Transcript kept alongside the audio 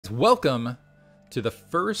guys, welcome to the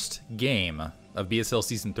first game of BSL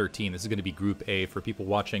Season 13. This is going to be Group A for people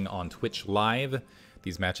watching on Twitch Live.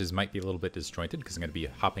 These matches might be a little bit disjointed because I'm going to be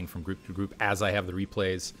hopping from group to group as I have the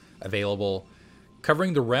replays available.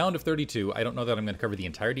 Covering the round of 32. I don't know that I'm going to cover the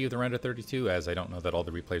entirety of the round of 32, as I don't know that all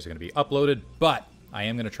the replays are going to be uploaded, but I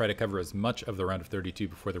am going to try to cover as much of the round of 32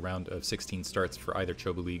 before the round of 16 starts for either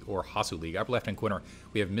Hasuleague or Hasuleague. Upper left-hand corner,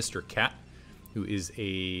 we have Mr. Cat, who is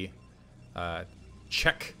a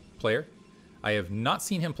Czech player. I have not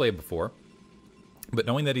seen him play before, but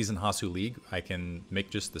knowing that he's in Hasuleague, I can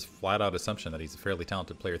make just this flat-out assumption that he's a fairly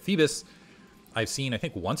talented player. Thebis, I've seen, I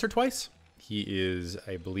think, once or twice. He is,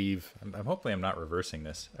 I believe, hopefully I'm not reversing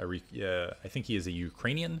this. I think he is a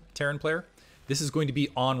Ukrainian Terran player. This is going to be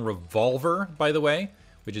on Revolver, by the way,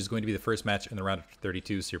 which is going to be the first match in the round of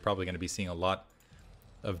 32, so you're probably going to be seeing a lot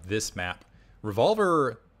of this map.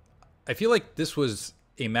 Revolver, I feel like this was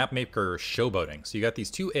a map maker showboating. So you got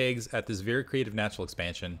these two eggs at this very creative natural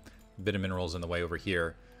expansion, a bit of minerals in the way over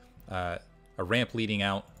here, a ramp leading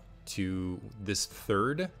out to this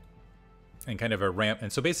third, and kind of a ramp.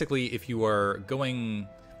 And so basically, if you're going,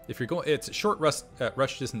 it's short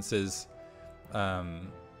rush distances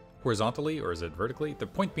horizontally, or is it vertically? The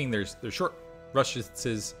point being, there's short rush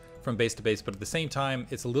distances from base to base, but at the same time,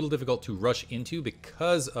 it's a little difficult to rush into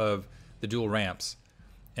because of the dual ramps,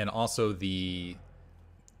 and also the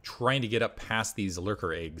trying to get up past these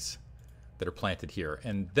lurker eggs that are planted here.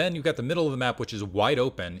 And then you've got the middle of the map, which is wide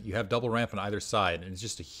open. You have double ramp on either side, and it's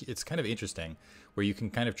just it's kind of interesting where you can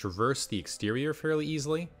kind of traverse the exterior fairly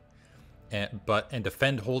easily, and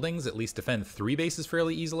defend holdings, at least defend 3 bases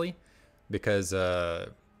fairly easily, because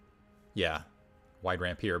yeah, wide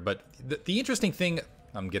ramp here. But the interesting thing,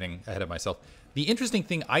 I'm getting ahead of myself. The interesting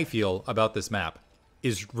thing I feel about this map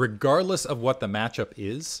is, regardless of what the matchup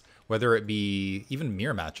is, whether it be even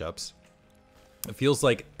mirror matchups, it feels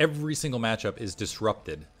like every single matchup is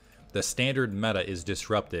disrupted. The standard meta is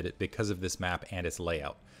disrupted because of this map and its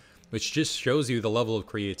layout, which just shows you the level of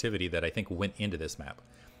creativity that I think went into this map.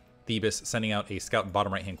 Thebis sending out a scout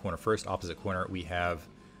bottom right-hand corner first. Opposite corner, we have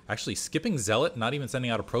actually skipping Zealot, not even sending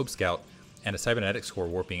out a probe scout, and a cybernetics core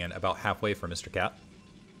warping in about halfway for Mr. Cat.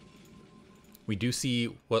 We do see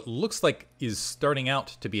what looks like is starting out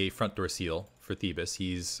to be a front door seal for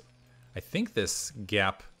Thebis. I think this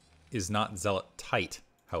gap is not Zealot tight,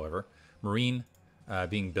 however. Marine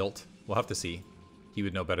being built, we'll have to see. He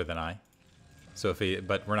would know better than I. So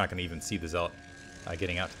but we're not going to even see the Zealot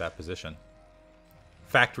getting out to that position.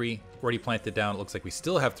 Factory already planted down. It looks like we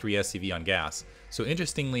still have 3 SCV on gas. So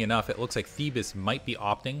interestingly enough, it looks like Thebis might be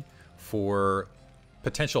opting for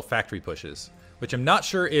potential factory pushes, which I'm not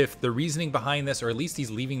sure if the reasoning behind this, or at least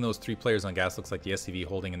he's leaving those 3 players on gas. Looks like the SCV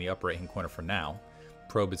holding in the upper right-hand corner for now.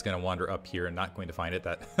 Probe is going to wander up here and not going to find it.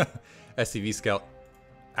 That SCV scout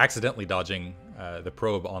accidentally dodging the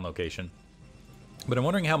probe on location. But I'm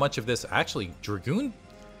wondering how much of this, actually, Dragoon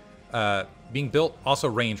being built, also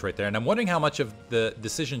range right there. And I'm wondering how much of the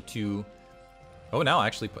decision to, oh, now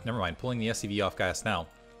actually, never mind, pulling the SCV off gas now.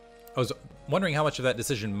 I was wondering how much of that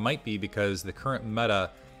decision might be because the current meta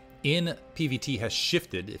in PvT has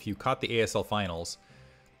shifted. If you caught the ASL finals,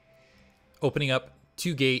 opening up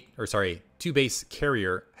 2 base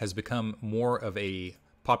carrier has become more of a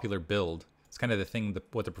popular build. It's kind of the thing that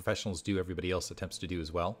what the professionals do, everybody else attempts to do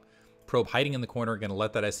as well. Probe hiding in the corner, going to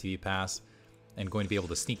let that SCV pass, and going to be able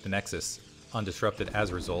to sneak the Nexus undisrupted as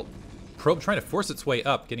a result. Probe trying to force its way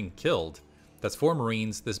up, getting killed. That's 4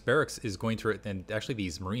 Marines. This barracks is going to, and actually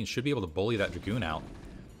these Marines should be able to bully that Dragoon out.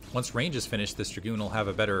 Once range is finished, this Dragoon will have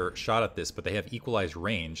a better shot at this, but they have equalized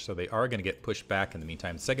range, so they are going to get pushed back in the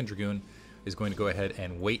meantime. The second Dragoon is going to go ahead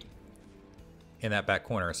and wait in that back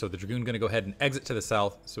corner. So the Dragoon going to go ahead and exit to the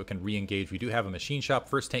south so it can re-engage. We do have a machine shop,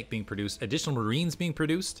 first tank being produced, additional Marines being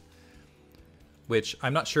produced, which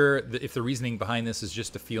I'm not sure if the reasoning behind this is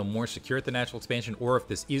just to feel more secure at the natural expansion, or if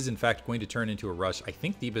this is in fact going to turn into a rush. I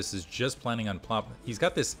think Thebis is just planning on he's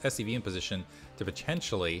got this SCV in position to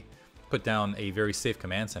potentially put down a very safe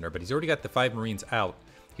command center, but he's already got the 5 Marines out.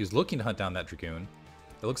 He was looking to hunt down that Dragoon.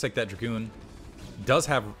 It looks like that Dragoon does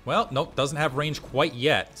have, well, nope, doesn't have range quite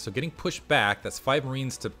yet. So getting pushed back, that's 5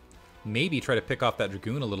 Marines to maybe try to pick off that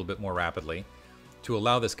Dragoon a little bit more rapidly to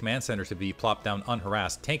allow this command center to be plopped down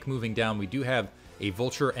unharassed. Tank moving down. We do have a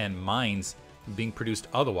Vulture and Mines being produced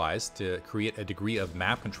otherwise to create a degree of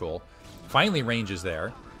map control. Finally, range is there,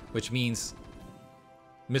 which means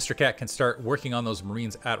Mr. Cat can start working on those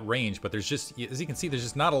Marines at range, but there's just, as you can see, there's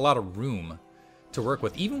just not a lot of room to work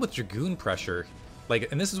with. Even with Dragoon pressure, like,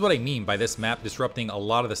 and this is what I mean by this map disrupting a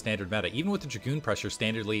lot of the standard meta. Even with the Dragoon pressure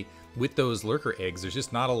standardly with those lurker eggs, there's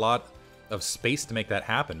just not a lot of space to make that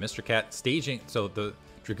happen. Mr. Cat staging, so the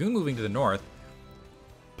Dragoon moving to the north,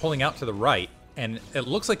 pulling out to the right, and it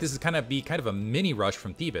looks like this is kind of a mini rush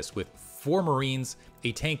from Thebis with 4 Marines,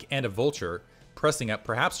 a tank, and a Vulture pressing up,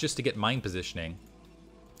 perhaps just to get mine positioning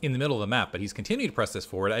in the middle of the map. But he's continuing to press this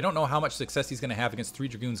forward. I don't know how much success he's going to have against 3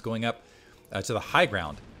 Dragoons going up to the high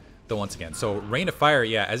ground, though, once again. So Rain of Fire,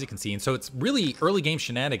 yeah, as you can see. And so it's really early game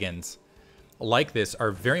shenanigans like this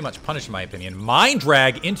are very much punished, in my opinion. Mine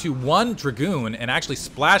drag into 1 Dragoon and actually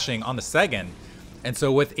splashing on the second. And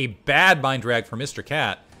so with a bad mine drag for Mr.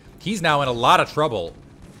 Cat, he's now in a lot of trouble.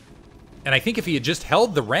 And I think if he had just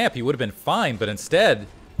held the ramp, he would have been fine. But instead,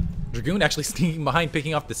 Dragoon actually sneaking behind,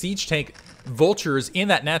 picking off the siege tank. Vultures in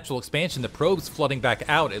that natural expansion. The probes flooding back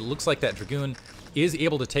out. It looks like that Dragoon is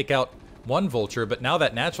able to take out 1 Vulture. But now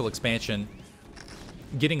that natural expansion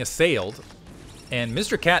getting assailed. And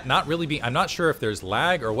Mr. Cat not really being... I'm not sure if there's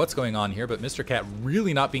lag or what's going on here. But Mr. Cat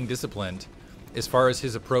really not being disciplined as far as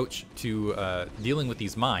his approach to dealing with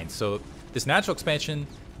these mines. So this natural expansion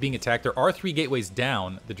being attacked. There are 3 gateways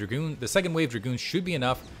down. The second wave Dragoon should be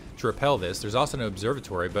enough to repel this. There's also an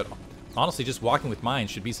observatory, but honestly, just walking with mines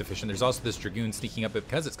should be sufficient. There's also this Dragoon sneaking up, but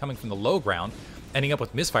because it's coming from the low ground, ending up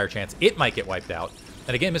with misfire chance, it might get wiped out.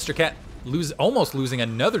 And again, Mr. Cat almost losing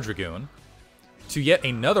another Dragoon to yet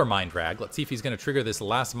another mine drag. Let's see if he's going to trigger this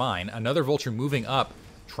last mine. Another Vulture moving up,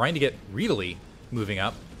 trying to get greedily moving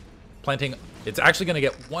up, planting. It's actually going to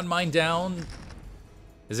get 1 mine down.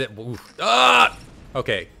 Is it? Oof. Ah!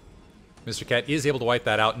 Okay. Mr. Cat is able to wipe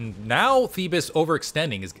that out, and now Thebis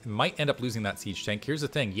overextending might end up losing that siege tank. Here's the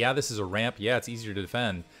thing. Yeah, this is a ramp. Yeah, it's easier to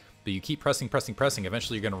defend, but you keep pressing, pressing, pressing.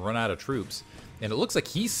 Eventually, you're going to run out of troops, and it looks like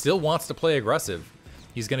he still wants to play aggressive.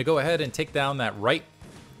 He's going to go ahead and take down that right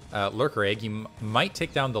lurker egg. He might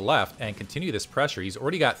take down the left and continue this pressure. He's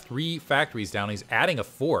already got 3 factories down. He's adding a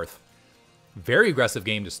 4th. Very aggressive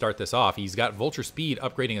game to start this off. He's got Vulture speed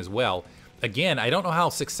upgrading as well. Again, I don't know how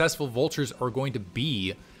successful Vultures are going to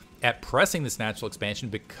be at pressing this natural expansion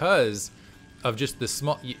because of just the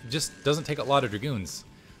small... It just doesn't take a lot of Dragoons.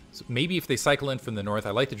 So maybe if they cycle in from the north,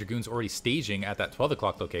 I like the Dragoons already staging at that 12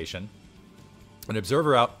 o'clock location. An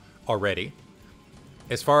observer out already.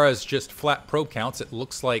 As far as just flat probe counts, it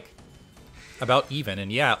looks like about even.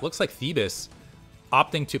 And yeah, it looks like Thebis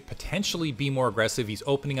opting to potentially be more aggressive. He's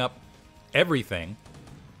opening up everything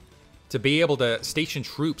to be able to station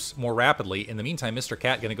troops more rapidly. In the meantime, Mr.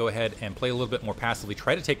 Cat going to go ahead and play a little bit more passively,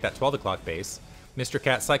 try to take that 12 o'clock base. Mr.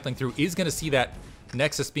 Cat cycling through is going to see that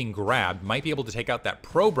Nexus being grabbed, might be able to take out that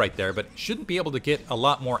probe right there, but shouldn't be able to get a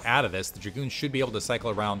lot more out of this. The Dragoons should be able to cycle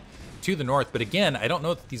around to the north, but again, I don't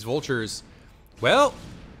know that these Vultures... Well,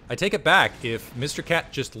 I take it back. If Mr.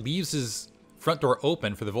 Cat just leaves his front door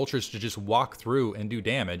open for the Vultures to just walk through and do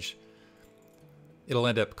damage, it'll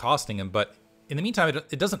end up costing him, but in the meantime,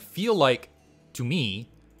 it doesn't feel like, to me,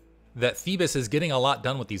 that Thebis is getting a lot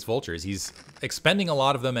done with these Vultures. He's expending a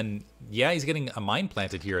lot of them, and yeah, he's getting a mine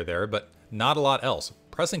planted here or there, but not a lot else.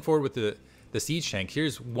 Pressing forward with the siege tank.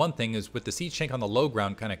 Here's one thing, is with the siege tank on the low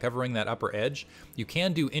ground, kind of covering that upper edge, you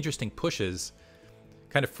can do interesting pushes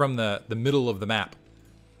kind of from the middle of the map.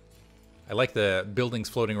 I like the buildings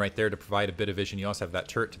floating right there to provide a bit of vision. You also have that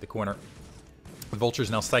turret to the corner. The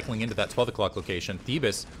Vulture's now cycling into that 12 o'clock location.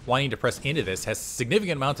 Thebis, wanting to press into this, has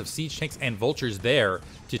significant amounts of siege tanks and Vultures there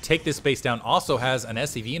to take this base down. Also has an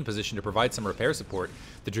SCV in position to provide some repair support.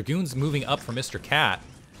 The Dragoons moving up for Mr. Cat.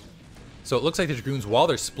 So it looks like the Dragoons, while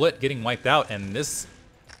they're split, getting wiped out. And this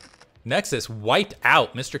Nexus wiped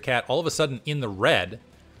out. Mr. Cat all of a sudden in the red.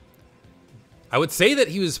 I would say that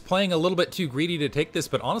he was playing a little bit too greedy to take this,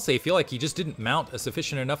 but honestly, I feel like he just didn't mount a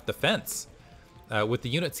sufficient enough defense with the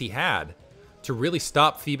units he had to really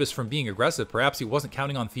stop Thebis from being aggressive. Perhaps he wasn't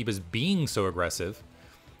counting on Thebis being so aggressive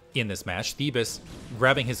in this match. Thebis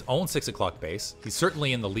grabbing his own 6 o'clock base. He's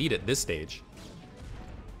certainly in the lead at this stage.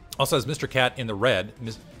 Also has Mr. Cat in the red.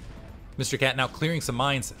 Mr. Cat now clearing some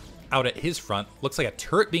mines out at his front. Looks like a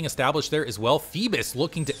turret being established there as well. Thebis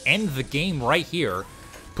looking to end the game right here,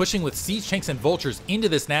 pushing with siege tanks and Vultures into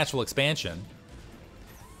this natural expansion.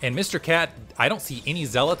 And Mr. Cat, I don't see any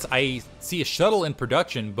Zealots. I see a shuttle in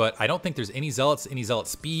production, but I don't think there's any Zealots, any Zealot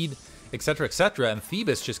speed, etc., etc. And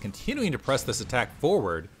Thebis just continuing to press this attack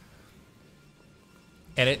forward.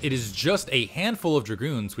 And it is just a handful of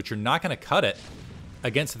Dragoons, which are not going to cut it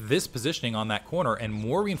against this positioning on that corner. And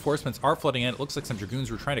more reinforcements are flooding in. It looks like some Dragoons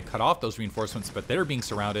were trying to cut off those reinforcements, but they're being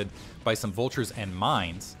surrounded by some Vultures and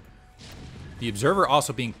mines. The Observer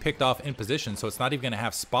also being picked off in position, so it's not even going to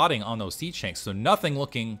have spotting on those siege tanks. So nothing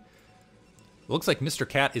looking... Looks like Mr.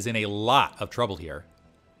 Cat is in a lot of trouble here.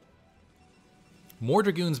 More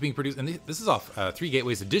Dragoons being produced, and this is off 3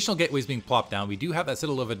 gateways. Additional gateways being plopped down. We do have that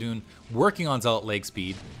Citadel of Adun working on Zealot leg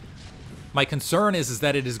speed. My concern is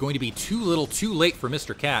that it is going to be too little too late for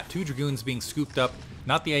Mr. Cat. 2 Dragoons being scooped up.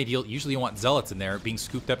 Not the ideal. Usually you want Zealots in there being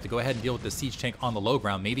scooped up to go ahead and deal with the Siege Tank on the low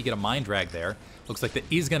ground. Maybe get a Mine Drag there. Looks like that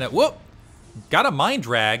is going to... Whoop! Got a Mine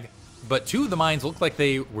Drag, but 2 of the mines looked like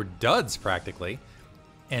they were duds practically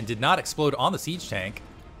and did not explode on the Siege Tank.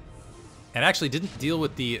 And actually didn't deal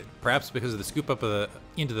with the... Perhaps because of the scoop up of the,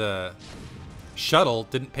 into the shuttle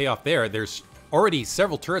didn't pay off there. There's already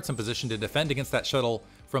several turrets in position to defend against that shuttle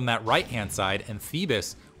from that right-hand side, and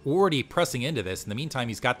Thebis already pressing into this. In the meantime,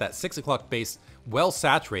 he's got that 6 o'clock base well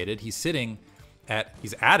saturated. He's sitting at,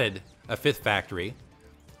 he's added a 5th factory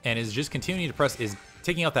and is just continuing to press, is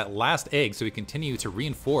taking out that last egg so he can continue to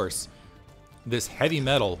reinforce this heavy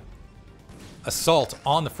metal assault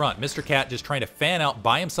on the front. Mr. Cat just trying to fan out,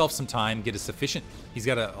 buy himself some time, get a sufficient, he's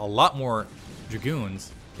got a lot more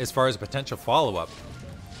Dragoons as far as a potential follow-up.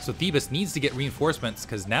 So Thebis needs to get reinforcements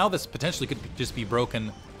because now this potentially could just be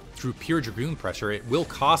broken through pure Dragoon pressure. It will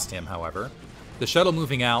cost him, however. The shuttle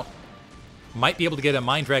moving out. Might be able to get a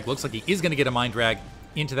Mine Drag. Looks like he is going to get a Mine Drag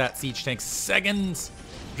into that Siege Tank. Seconds.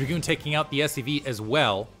 Dragoon taking out the SCV as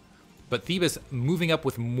well. But Thebis moving up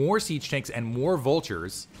with more Siege Tanks and more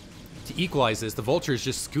Vultures to equalize this. The Vultures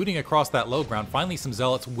just scooting across that low ground. Finally some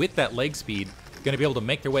Zealots with that leg speed going to be able to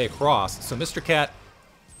make their way across. So Mr. Cat...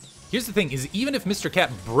 Here's the thing, is even if Mr. Cat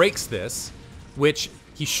breaks this, which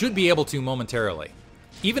he should be able to momentarily,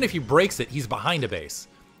 even if he breaks it, he's behind a base.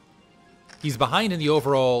 He's behind in the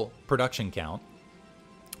overall production count.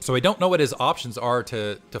 So I don't know what his options are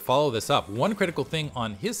to follow this up. One critical thing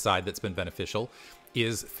on his side that's been beneficial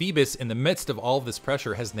is Thebis, in the midst of all of this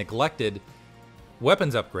pressure, has neglected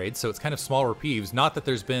weapons upgrades, so it's kind of small reprieves. Not that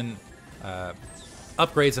there's been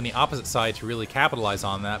upgrades on the opposite side to really capitalize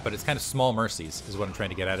on that, but it's kind of small mercies is what I'm trying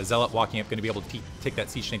to get at. A Zealot walking up, going to be able to take that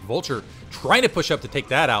Siege Tank. Vulture trying to push up to take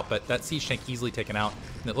that out, but that Siege Tank easily taken out.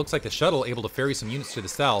 And it looks like the shuttle able to ferry some units to the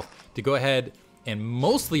south to go ahead and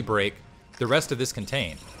mostly break the rest of this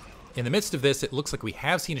contain. In the midst of this, it looks like we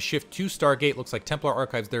have seen a shift to Stargate. Looks like Templar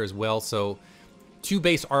Archives there as well, so 2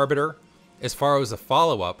 base Arbiter as far as a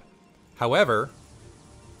follow-up. However,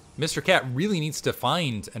 Mr. Cat really needs to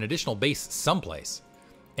find an additional base someplace.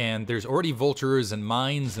 And there's already Vultures and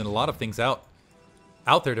mines and a lot of things out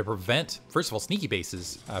there to prevent, first of all, sneaky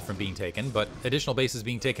bases from being taken, but additional bases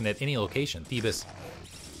being taken at any location. Thebis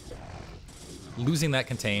losing that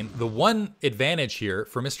contain. The one advantage here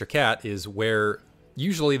for Mr. Cat is where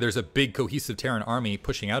usually there's a big cohesive Terran army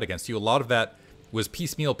pushing out against you. A lot of that was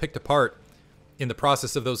piecemeal picked apart in the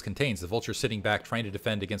process of those contains. The Vulture sitting back trying to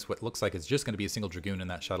defend against what looks like it's just going to be a single Dragoon in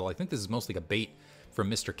that shuttle. I think this is mostly a bait from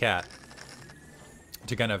Mr. Cat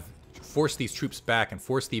to kind of force these troops back and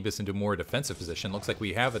force Thebis into a more defensive position. Looks like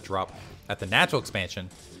we have a drop at the natural expansion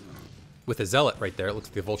with a Zealot right there. It looks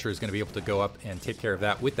like the Vulture is going to be able to go up and take care of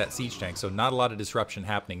that with that Siege Tank. So not a lot of disruption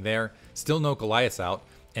happening there. Still no Goliaths out.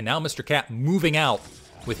 And now Mr. Cat moving out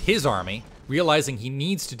with his army, realizing he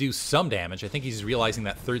needs to do some damage. I think he's realizing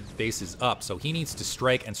that 3rd base is up, so he needs to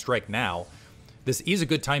strike and strike now. This is a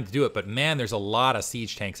good time to do it, but man, there's a lot of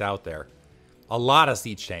Siege Tanks out there. A lot of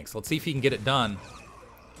Siege Tanks. Let's see if he can get it done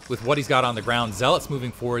with what he's got on the ground. Zealots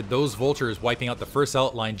moving forward. Those Vultures wiping out the first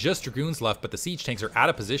Zealot line. Just Dragoons left, but the Siege Tanks are out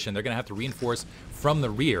of position. They're going to have to reinforce from the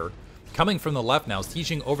rear. Coming from the left now,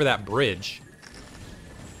 sieging over that bridge.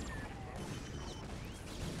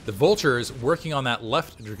 The Vultures working on that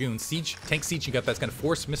left Dragoon. Tank sieging up. That's going to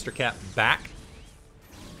force Mr. Cat back.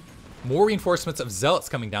 More reinforcements of Zealots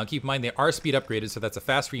coming down. Keep in mind they are speed upgraded, so that's a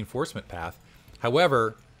fast reinforcement path.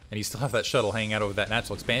 However, and you still have that shuttle hanging out over that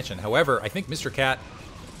natural expansion. However, I think Mr. Cat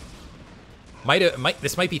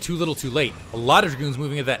this might be too little too late. A lot of Dragoons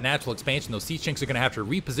moving into that natural expansion. Those Siege Tanks are going to have to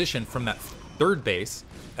reposition from that 3rd base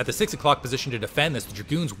at the 6 o'clock position to defend this. The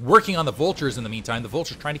Dragoons working on the Vultures in the meantime. The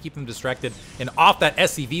Vultures trying to keep them distracted and off that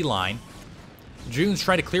SCV line. Dragoons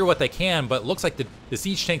trying to clear what they can, but it looks like the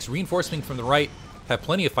Siege Tanks reinforcing from the right have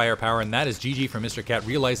plenty of firepower, and that is GG for Mr. Cat,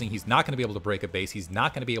 realizing he's not going to be able to break a base. He's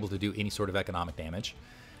not going to be able to do any sort of economic damage.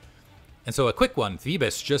 And so a quick one,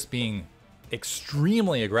 Thebis just being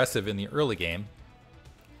extremely aggressive in the early game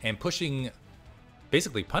and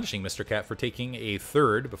basically punishing Mr. Cat for taking a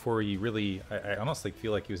 3rd before he really, I honestly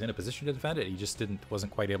feel like he was in a position to defend it. He just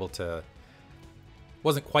wasn't quite able to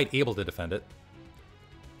defend it.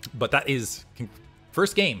 But that is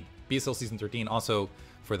first game, BSL Season 13. Also,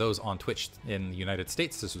 for those on Twitch in the United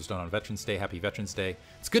States, this was done on Veterans Day. Happy Veterans Day.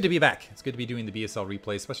 It's good to be back. It's good to be doing the BSL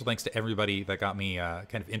replays. Special thanks to everybody that got me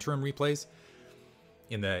kind of interim replays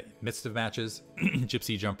in the midst of matches.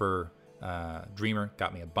 Gypsy Jumper, Dreamer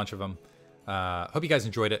got me a bunch of them. Hope you guys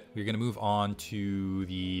enjoyed it. We're going to move on to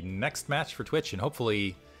the next match for Twitch, and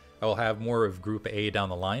hopefully I will have more of Group A down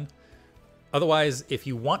the line. Otherwise, if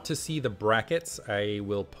you want to see the brackets, I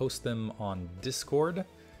will post them on Discord.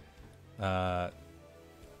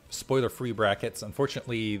 Spoiler-free brackets.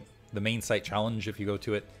 Unfortunately, the main site challenge, if you go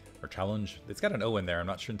to it, or challenge, it's got an O in there. I'm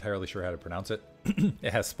not entirely sure how to pronounce it.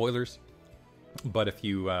 It has spoilers. But if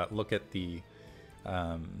you look at the...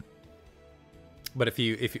 but if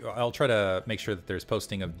you, I'll try to make sure that there's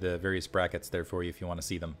posting of the various brackets there for you if you want to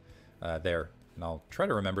see them there. And I'll try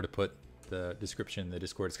to remember to put the description in the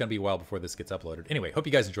Discord. It's going to be a while before this gets uploaded. Anyway, hope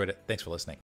you guys enjoyed it. Thanks for listening.